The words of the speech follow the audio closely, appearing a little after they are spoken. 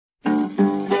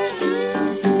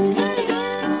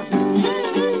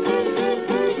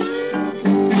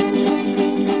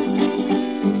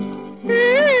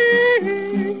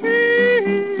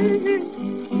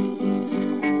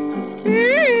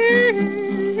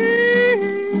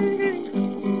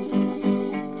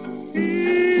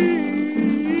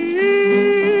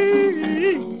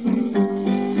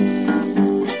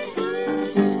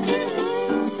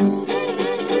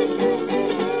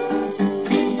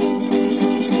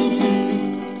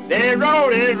The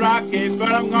road is rocky,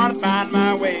 but I'm gonna find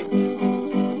my way.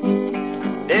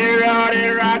 The road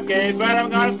is rocky, but I'm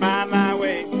gonna find my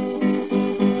way.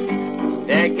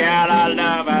 That girl I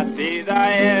love, I see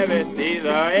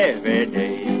her every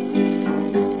day.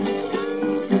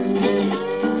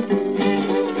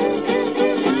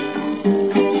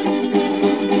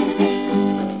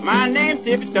 My name's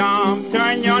Tippin Tom,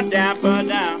 turn your damper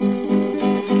down.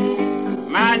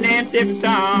 My name's Tippin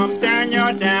Tom, turn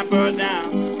your damper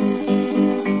down.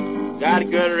 Got a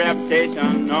good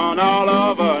reputation, known all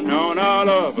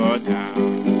over town.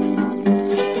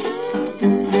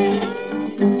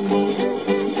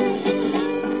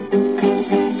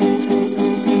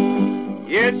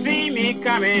 You see me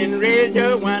coming, raise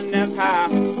your windows high.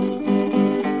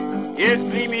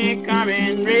 You see me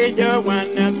coming, raise your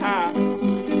windows high.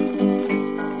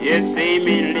 You see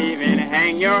me leaving,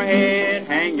 hang your head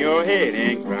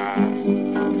and cry.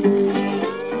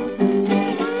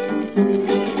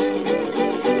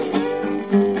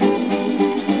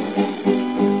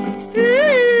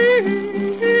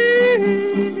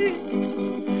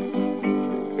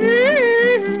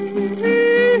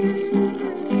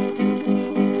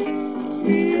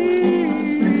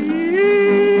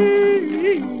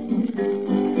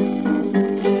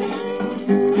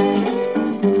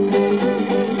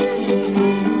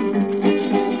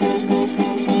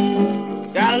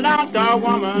 A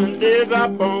woman lives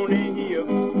up on the hill.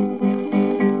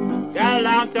 Got a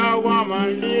long tall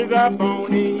woman lives up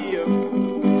on the hill.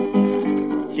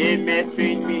 She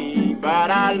mistreat me, but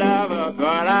I love her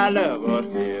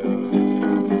still.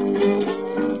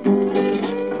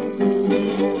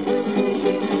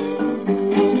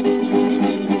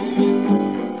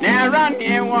 Now run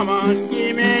here, woman,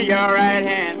 give me your right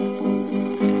hand.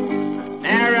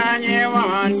 Now run here,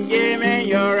 woman, give me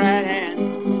your right hand.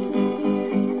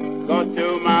 Go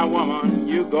to my woman,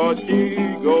 you go to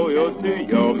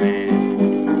your man.